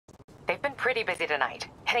They've been pretty busy tonight,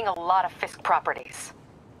 hitting a lot of Fisk properties.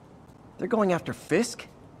 They're going after Fisk?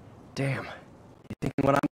 Damn. You thinking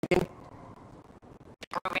what I'm thinking?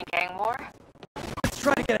 Proving gang war? Let's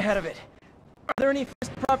try to get ahead of it. Are there any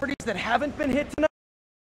Fisk properties that haven't been hit tonight?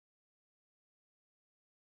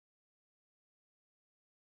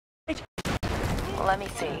 Let me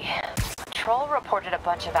see. Troll reported a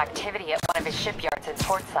bunch of activity at one of his shipyards in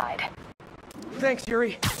Portside. Thanks,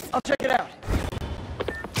 Yuri. I'll check it out.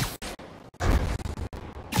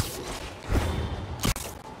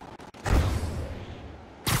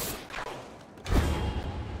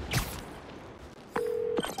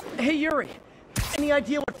 Hey, Yuri. Any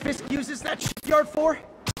idea what Fisk uses that shipyard for?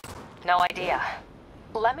 No idea.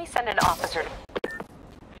 Let me send an officer to...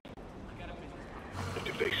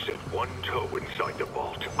 If they set one toe inside the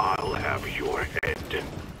vault, I'll have your head.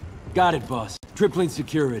 Got it, boss. Tripling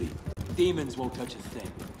security. Demons won't touch a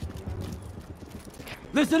thing.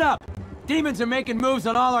 Listen up! Demons are making moves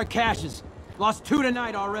on all our caches. Lost 2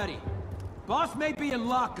 tonight already. Boss may be in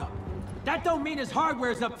lockup. That don't mean his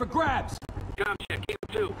hardware's up for grabs. Job check,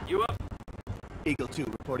 Eagle 2. You up? Eagle 2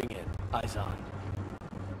 reporting in. Eyes on.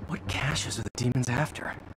 What caches are the demons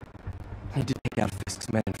after? I need to take out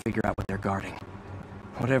Fisk's men and figure out what they're guarding.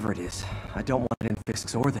 Whatever it is, I don't want it in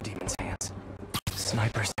Fisk's or the demons' hands.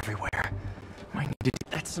 Snipers everywhere. Might need to...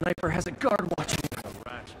 That sniper has a guard watching.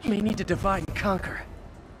 May need to divide and conquer.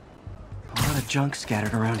 A lot of junk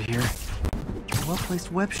scattered around here. A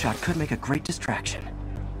well-placed web shot could make a great distraction.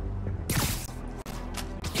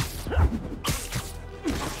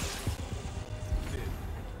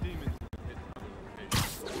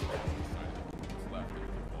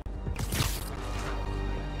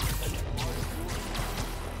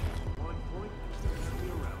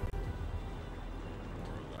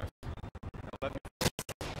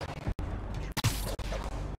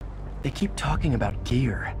 They keep talking about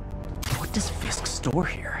gear. What does Fisk store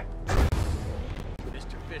here?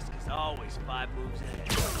 Mr. Fisk is always 5 moves ahead.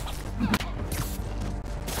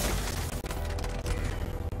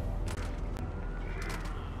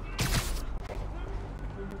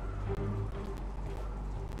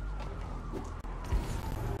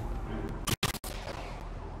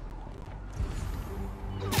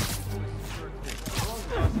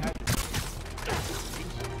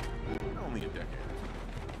 Only a decade.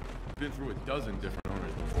 Been through a dozen different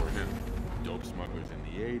owners before him. Dope smugglers in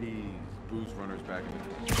the 80s, booze runners back in the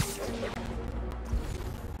 20s.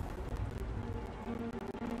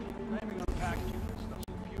 Blaming on packaging, this stuff's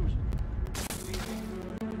confusing.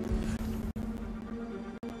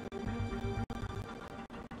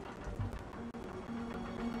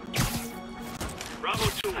 Bravo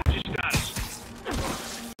 2, what's your status?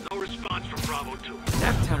 No response from Bravo 2.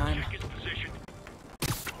 Nap time. Check his position.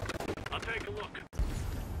 I'll take a look.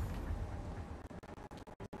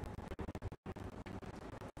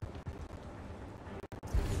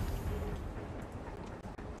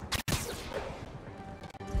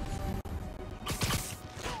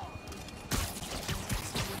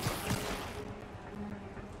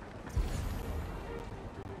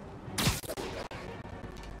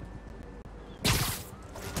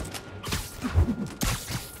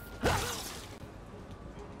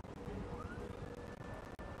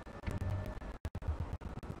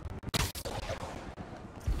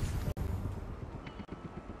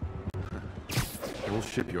 The whole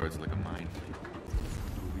shipyard's like a minefield.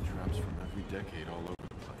 Booby traps from every decade all over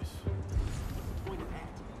the place. Point at.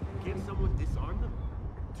 Can't someone disarm them?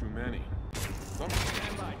 Too many. Some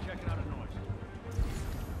Stand by, checking out a noise.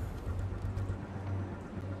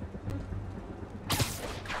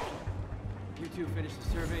 You two finished the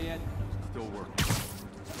survey yet? still working.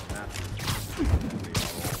 Masters.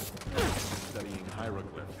 Studying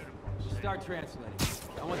hieroglyphs. Start translating.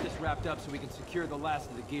 I want this wrapped up so we can secure the last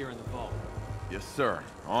of the gear in the vault. Yes, sir.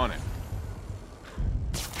 On it.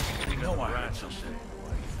 We know our rats will say.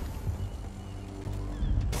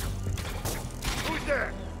 Who's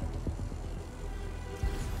there?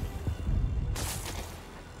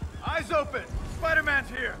 Eyes open! Spider-Man's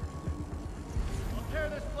here! I'll tear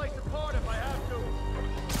this place apart if I have to.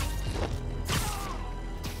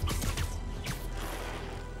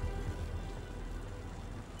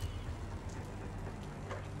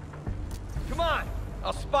 Come on!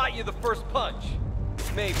 I'll spot you the first punch.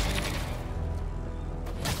 Maybe.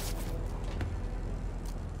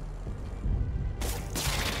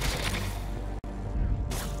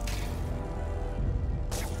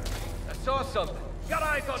 I saw something. Got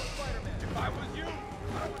eyes on Spider-Man. If I was you,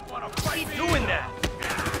 I would want to fight me. Doing that! You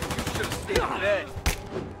should have stayed in bed.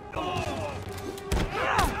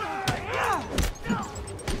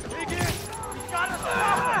 Dig in! You gotta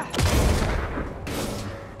stop him!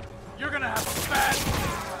 You're have a bad...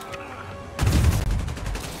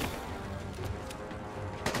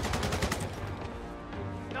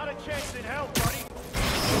 Not a chance in hell, buddy.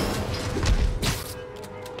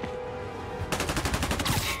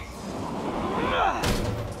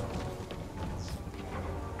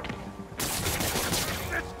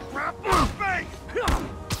 Let's grab my face!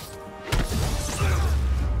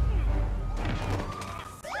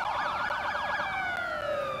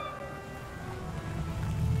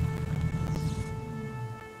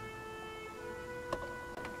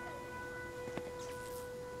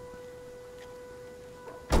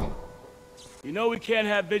 You know we can't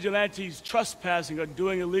have vigilantes trespassing or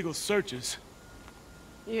doing illegal searches,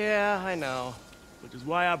 Yeah, I know. which is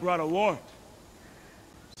why I brought a warrant.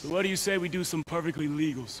 So what do you say we do some perfectly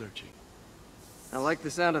legal searching? I like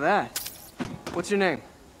the sound of that. What's your name?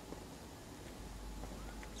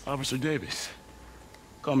 Officer Davis.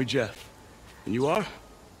 Call me Jeff. And you are?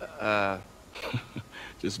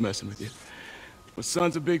 Just messing with you. My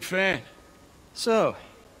son's a big fan. So,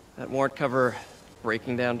 that warrant cover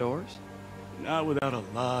breaking down doors? Not without a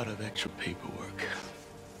lot of extra paperwork.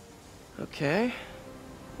 Okay.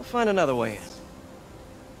 We'll find another way in.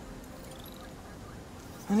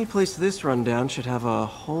 Any place this rundown should have a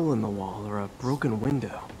hole in the wall or a broken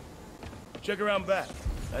window. Check around back.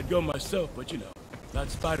 I'd go myself, but you know, not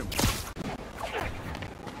Spider-Man.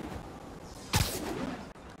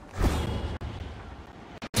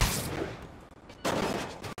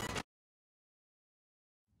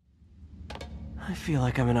 I feel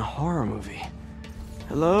like I'm in a horror movie.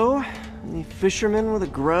 Hello? Any fisherman with a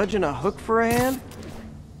grudge and a hook for a hand?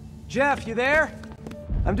 Jeff, you there?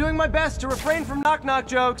 I'm doing my best to refrain from knock-knock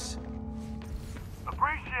jokes.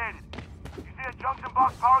 Appreciate it. You see a junction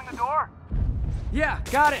box powering the door? Yeah,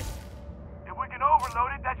 got it. If we can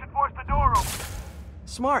overload it, that should force the door open.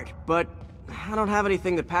 Smart, but I don't have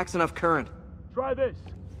anything that packs enough current. Try this.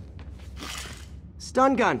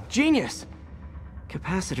 Stun gun, genius!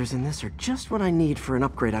 Capacitors in this are just what I need for an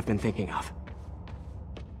upgrade I've been thinking of.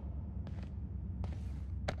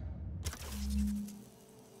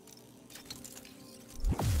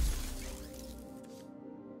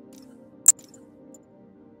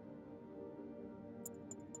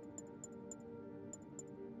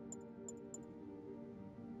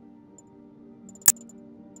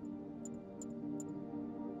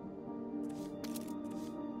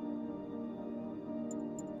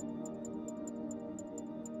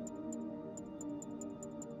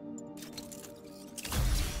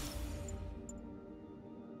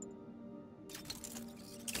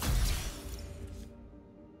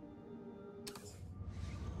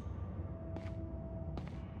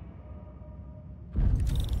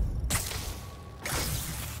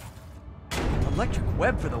 Electric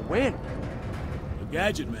web for the win! A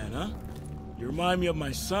gadget man, huh? You remind me of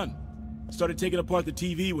my son. Started taking apart the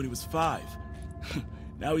TV when he was 5.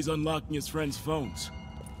 Now he's unlocking his friends' phones.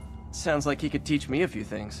 Sounds like he could teach me a few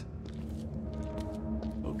things.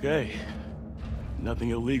 Okay. Nothing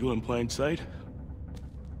illegal in plain sight?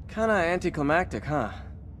 Kinda anticlimactic, huh?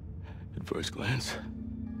 At first glance.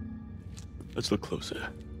 Let's look closer.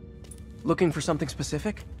 Looking for something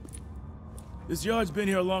specific? This yard's been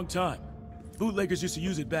here a long time. Bootleggers used to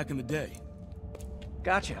use it back in the day.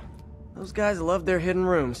 Gotcha. Those guys love their hidden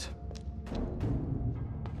rooms.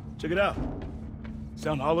 Check it out.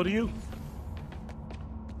 Sound hollow to you?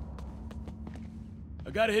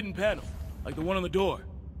 I got a hidden panel, like the one on the door.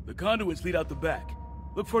 The conduits lead out the back.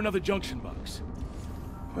 Look for another junction box.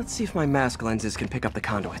 Let's see if my mask lenses can pick up the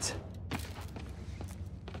conduits.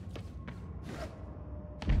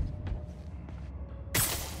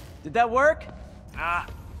 Did that work? Ah,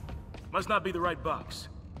 must not be the right box.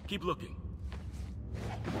 Keep looking.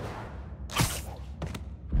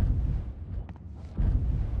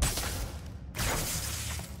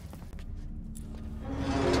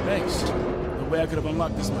 Thanks. No way I could have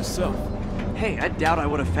unlocked this myself. Hey, I doubt I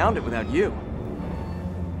would have found it without you.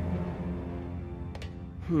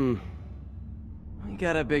 We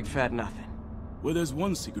got a big fat nothing. Well, there's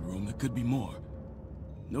one secret room that could be more.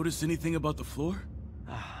 Notice anything about the floor?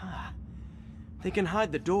 Aha. They can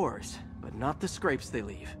hide the doors, but not the scrapes they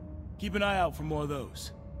leave. Keep an eye out for more of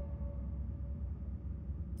those.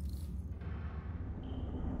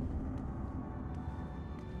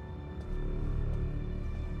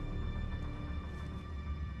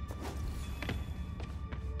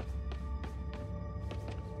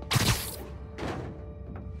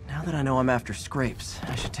 Now that I know I'm after scrapes,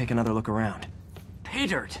 I should take another look around. Pay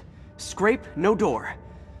dirt! Scrape, no door.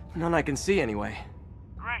 None I can see anyway.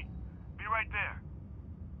 Great. Be right there.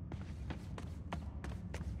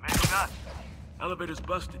 Maybe not. Elevator's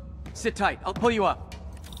busted. Sit tight, I'll pull you up.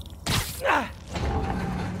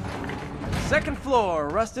 Second floor,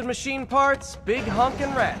 rusted machine parts, big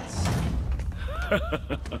honkin' rats.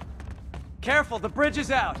 Careful, the bridge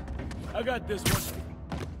is out. I got this one.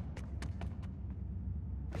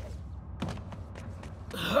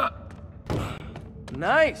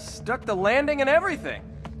 Nice, stuck the landing and everything.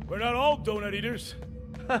 We're not all donut eaters.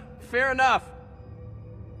 Fair enough.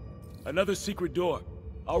 Another secret door.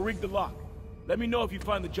 I'll rig the lock. Let me know if you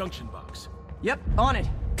find the junction box. Yep, on it.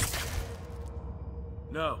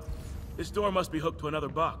 No. This door must be hooked to another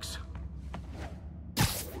box.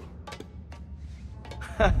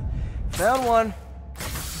 Found one.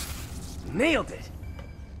 Nailed it.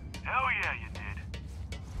 Hell yeah, you did.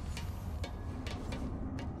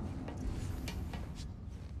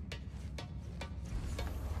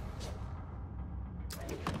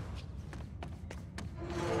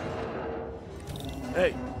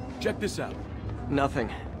 Hey, check this out.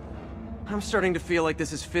 Nothing. I'm starting to feel like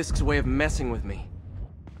this is Fisk's way of messing with me.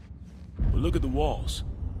 But look at the walls.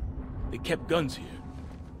 They kept guns here.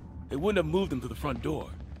 They wouldn't have moved them to the front door.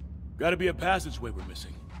 Gotta be a passageway we're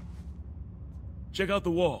missing. Check out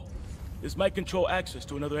the wall. This might control access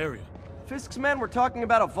to another area. Fisk's men were talking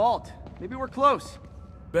about a vault. Maybe we're close.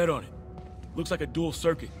 Bet on it. Looks like a dual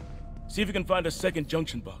circuit. See if you can find a second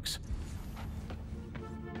junction box.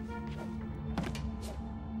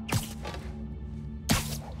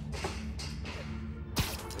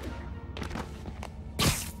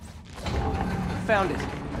 Found it.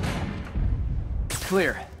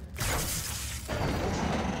 Clear.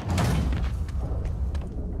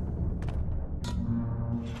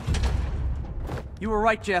 You were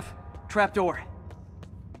right, Jeff. Trapdoor.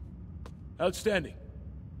 Outstanding.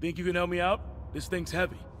 Think you can help me out? This thing's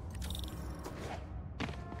heavy.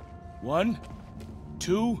 1,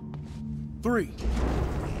 2, 3.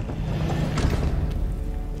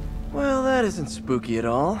 Well, that isn't spooky at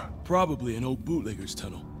all. Probably an old bootlegger's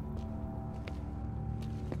tunnel.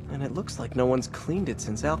 And it looks like no one's cleaned it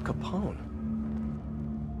since Al Capone.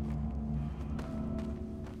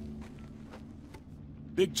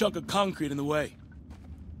 Big chunk of concrete in the way.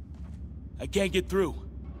 I can't get through.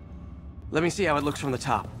 Let me see how it looks from the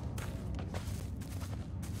top.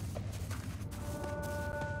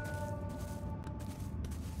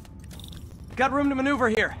 Got room to maneuver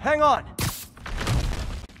here. Hang on.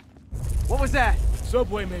 What was that?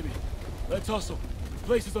 Subway, maybe. Let's hustle. The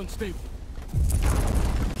place is unstable.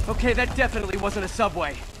 Okay, that definitely wasn't a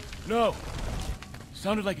subway. No.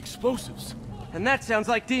 Sounded like explosives. And that sounds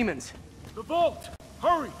like demons. The vault!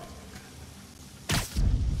 Hurry!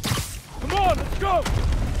 Come on, let's go!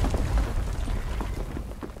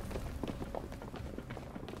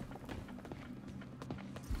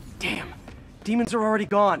 Damn. Demons are already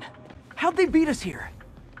gone. How'd they beat us here?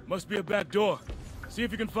 Must be a back door. See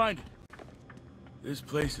if you can find it. This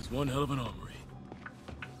place is one hell of an armory.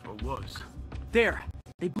 Or was. There.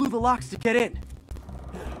 They blew the locks to get in.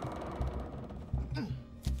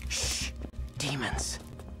 Shh. Demons.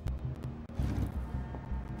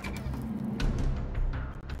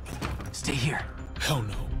 Stay here. Hell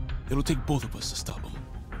no. It'll take both of us to stop them.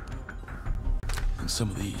 And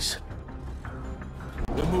some of these.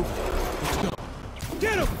 They're moving. Let's go.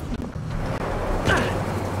 Get him!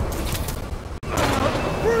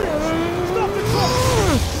 Stop the truck!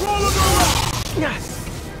 Roll him around!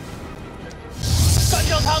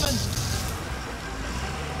 Gunshot coming!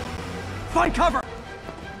 Find cover!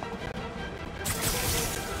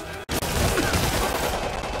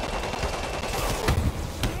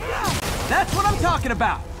 That's what I'm talking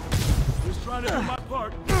about! Just trying to do my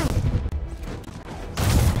part.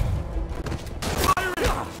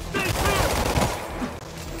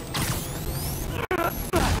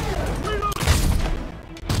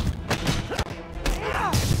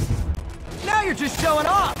 Now you're just showing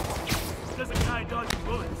off! There's a guy dodging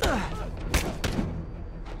bullets.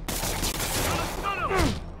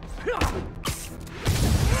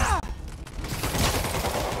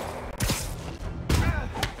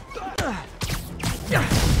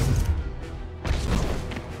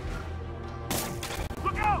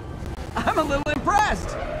 Look out! I'm a little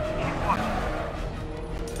impressed!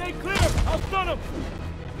 Stay clear! I'll stun him!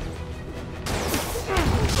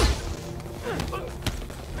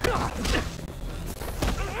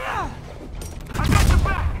 I got your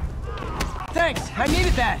back! Thanks, I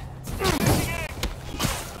needed that!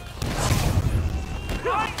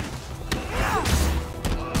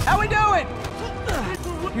 How we doing?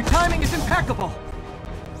 Your timing is impeccable!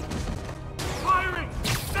 Firing!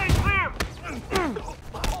 Stay clear!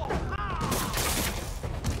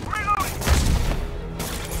 Reloading!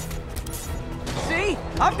 See?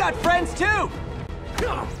 I've got friends too!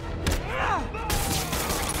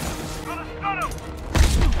 Gonna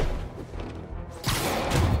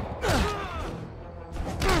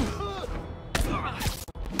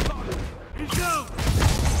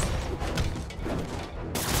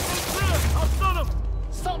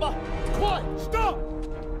Quiet! Stop!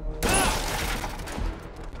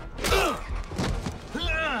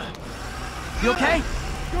 You okay?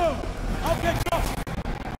 Go! I'll get you!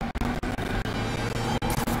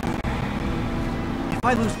 If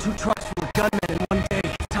I lose 2 trucks full of gunmen in one day,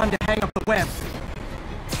 it's time to hang up the web.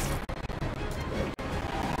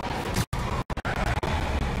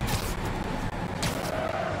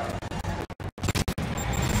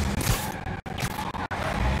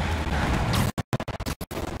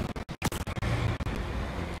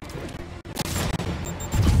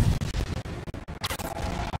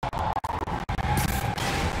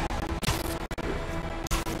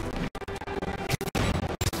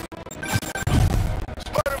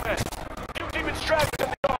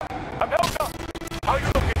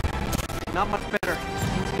 Not much better.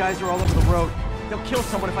 These guys are all over the road. They'll kill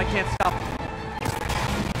someone if I can't stop them.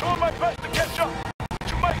 Doing my best to catch up.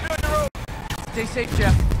 You might be on your own. Stay safe,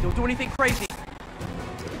 Jeff. Don't do anything crazy.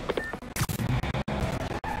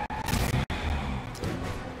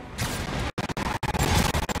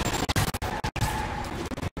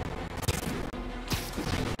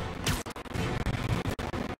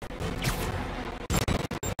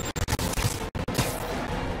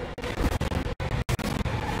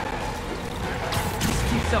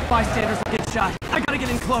 Up, bystanders will get shot. I gotta get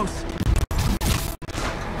in close.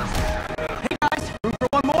 Hey guys, room for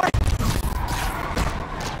one more?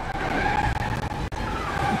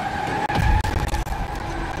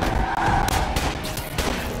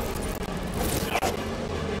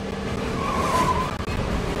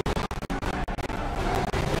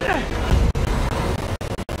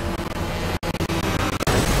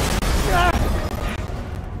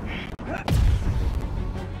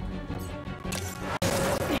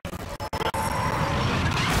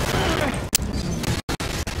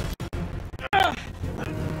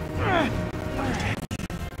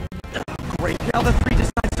 Great, now the 3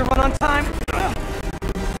 decides to run on time.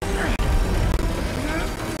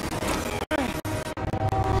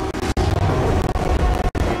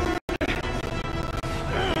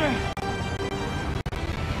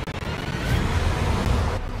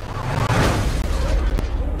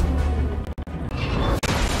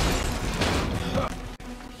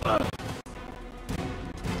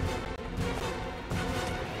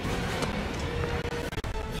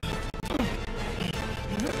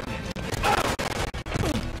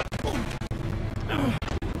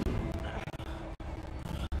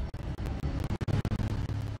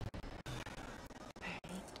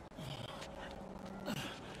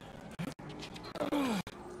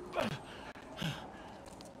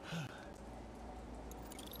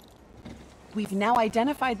 We've now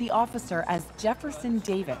identified the officer as Jefferson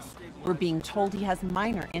Davis. We're being told he has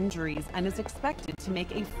minor injuries and is expected to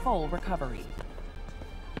make a full recovery.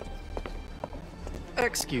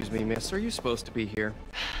 Excuse me, miss. Are you supposed to be here?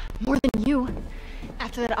 More than you.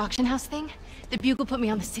 After that auction house thing, the Bugle put me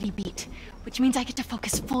on the city beat, which means I get to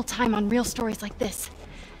focus full-time on real stories like this.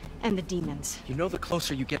 And the demons. You know the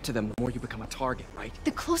closer you get to them, the more you become a target, right?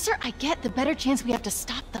 The closer I get, the better chance we have to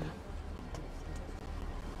stop them.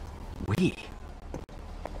 We?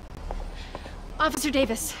 Officer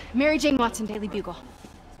Davis, Mary Jane Watson, Daily Bugle.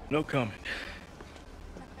 No comment.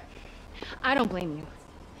 I don't blame you.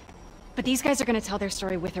 But these guys are gonna tell their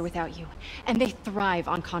story with or without you, and they thrive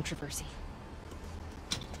on controversy.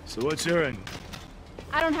 So what's your end?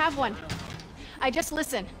 I don't have one. I just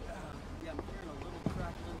listen.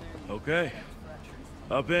 Okay.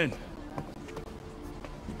 Up in.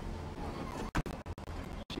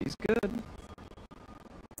 She's good.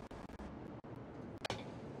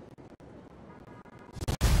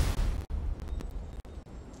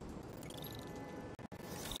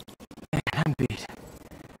 Man, I'm beat.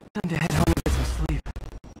 Time to head